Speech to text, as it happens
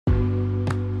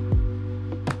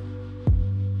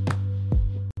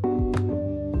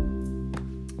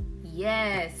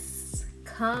Yes,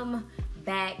 Come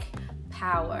Back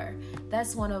Power.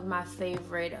 That's one of my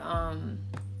favorite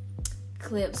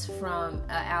clips from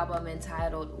an album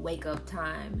entitled Wake Up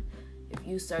Time. If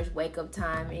you search Wake Up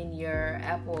Time in your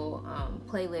Apple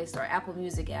playlist or Apple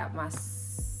Music app,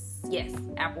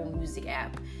 Apple Music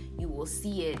app, you will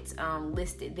see it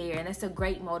listed there. And that's a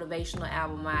great motivational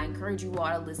album. I encourage you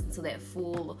all to listen to that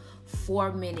full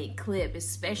 4-minute clip,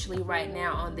 especially right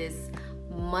now on this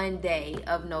Monday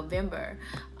of November.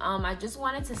 I just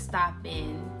wanted to stop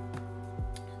in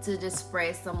to just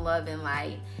spread some love and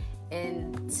light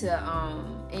and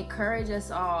to encourage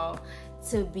us all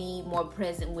to be more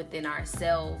present within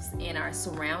ourselves and our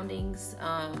surroundings.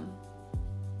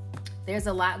 There's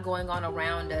a lot going on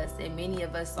around us, and many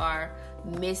of us are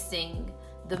missing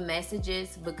the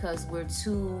messages because we're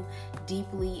too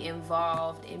deeply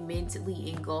involved and mentally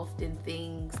engulfed in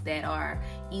things that are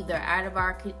either out of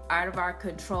our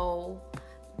control,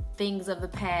 things of the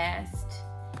past,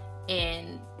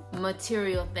 and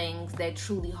material things that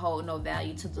truly hold no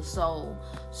value to the soul.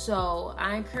 So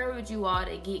I encourage you all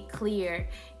to get clear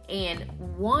and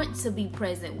want to be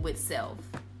present with self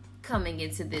coming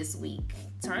into this week.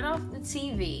 Turn off the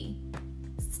TV,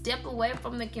 step away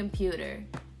from the computer.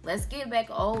 Let's get back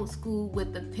old school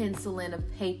with the pencil and a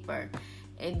paper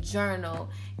and journal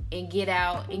and get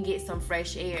out and get some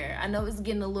fresh air. I know it's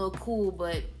getting a little cool,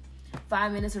 but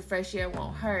 5 minutes of fresh air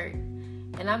won't hurt.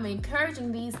 And I'm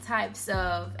encouraging these types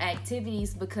of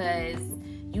activities because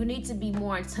you need to be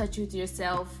more in touch with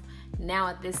yourself now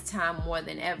at this time more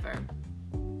than ever.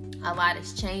 A lot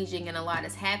is changing and a lot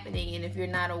is happening, and if you're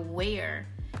not aware,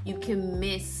 you can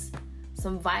miss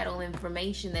some vital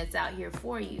information that's out here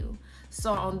for you.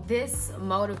 So on this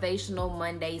Motivational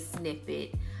Monday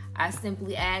snippet, I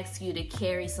simply ask you to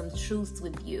carry some truths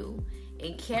with you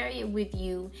and carry it with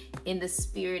you in the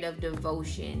spirit of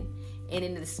devotion and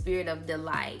in the spirit of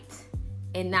delight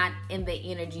and not in the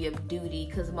energy of duty,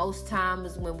 because most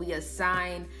times when we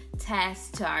assign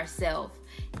tasks to ourselves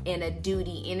in a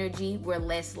duty energy, we're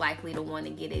less likely to want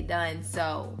to get it done.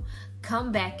 So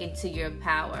come back into your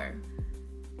power.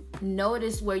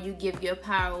 Notice where you give your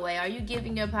power away. Are you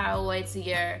giving your power away to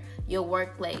your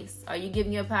workplace? Are you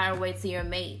giving your power away to your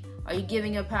mate? Are you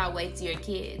giving your power away to your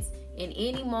kids? In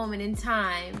any moment in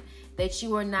time that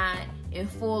you are not in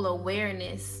full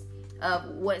awareness of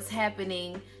what's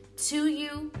happening to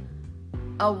you,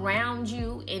 around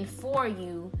you, and for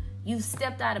you, you've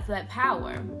stepped out of that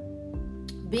power.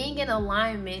 Being in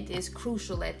alignment is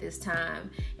crucial at this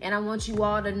time. And I want you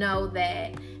all to know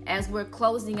that as we're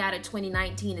closing out of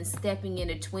 2019 and stepping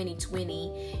into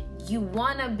 2020, you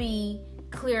want to be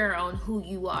clear on who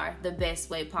you are the best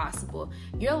way possible.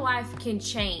 Your life can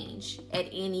change at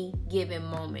any given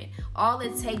moment. All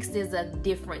it takes is a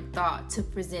different thought to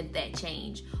present that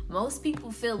change. Most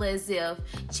people feel as if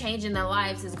changing their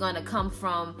lives is going to come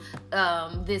from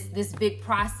this big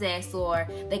process, or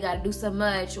they got to do so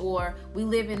much, or we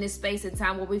live in this space and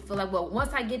time where we feel like, well,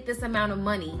 once I get this amount of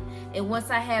money and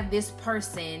once I have this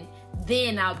person,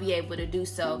 then I'll be able to do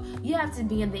so. You have to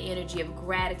be in the energy of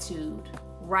gratitude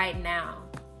right now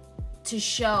to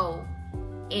show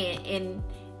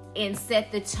and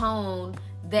set the tone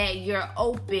that you're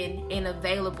open and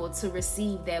available to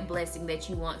receive that blessing that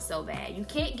you want so bad. You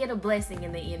can't get a blessing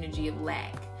in the energy of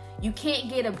lack. You can't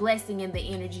get a blessing in the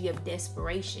energy of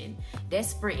desperation.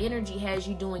 Desperate energy has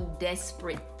you doing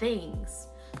desperate things.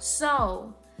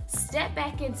 So step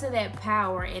back into that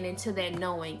power and into that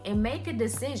knowing and make a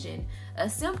decision. A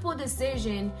simple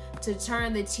decision to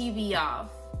turn the TV off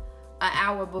an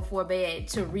hour before bed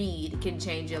to read can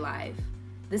change your life.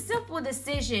 The simple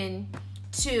decision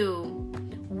to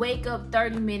wake up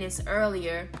 30 minutes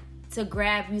earlier to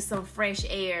grab you some fresh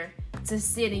air, to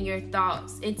sit in your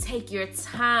thoughts and take your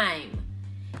time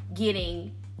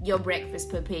getting your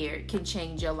breakfast prepared can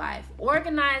change your life.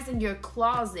 Organizing your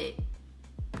closet,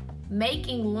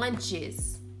 making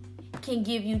lunches can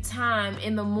give you time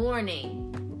in the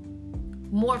morning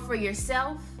more for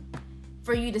yourself,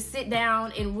 for you to sit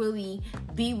down and really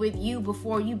be with you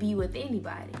before you be with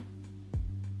anybody.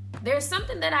 There's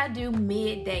something that I do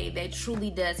midday that truly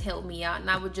does help me out,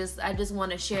 and I just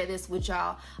want to share this with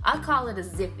y'all. I call it a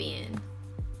zip in.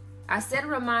 I set a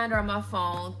reminder on my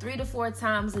phone 3 to 4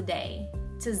 times a day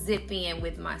to zip in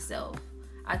with myself.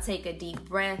 I take a deep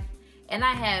breath, and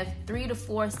I have 3 to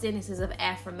 4 sentences of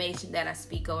affirmation that I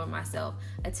speak over myself.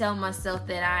 I tell myself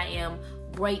that I am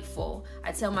grateful.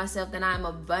 I tell myself that I am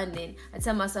abundant. I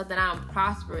tell myself that I am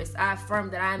prosperous. I affirm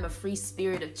that I am a free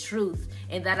spirit of truth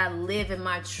and that I live in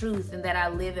my truth and that I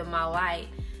live in my light.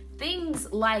 Things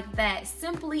like that.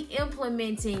 Simply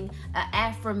implementing an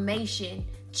affirmation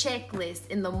checklist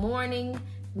in the morning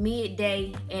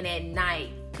midday, and at night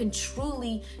can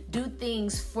truly do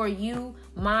things for you,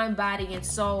 mind, body, and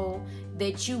soul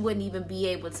that you wouldn't even be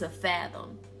able to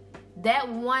fathom. That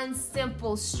one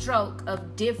simple stroke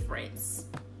of difference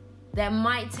that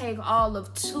might take all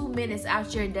of 2 minutes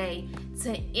out your day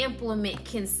to implement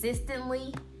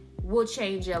consistently will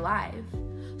change your life.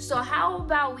 So how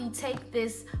about we take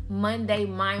this Monday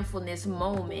mindfulness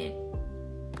moment,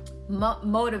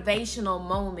 motivational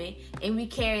moment, and we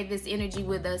carry this energy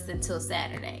with us until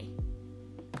Saturday?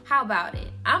 How about it?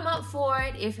 I'm up for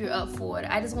it if you're up for it.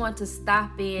 I just want to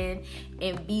stop in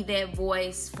and be that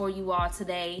voice for you all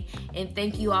today. And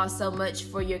thank you all so much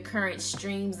for your current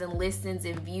streams and listens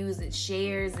and views and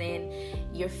shares and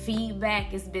your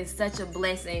feedback. It's been such a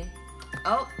blessing.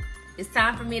 Oh, it's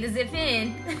time for me to zip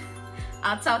in.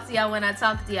 I'll talk to y'all when I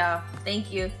talk to y'all.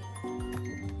 Thank you.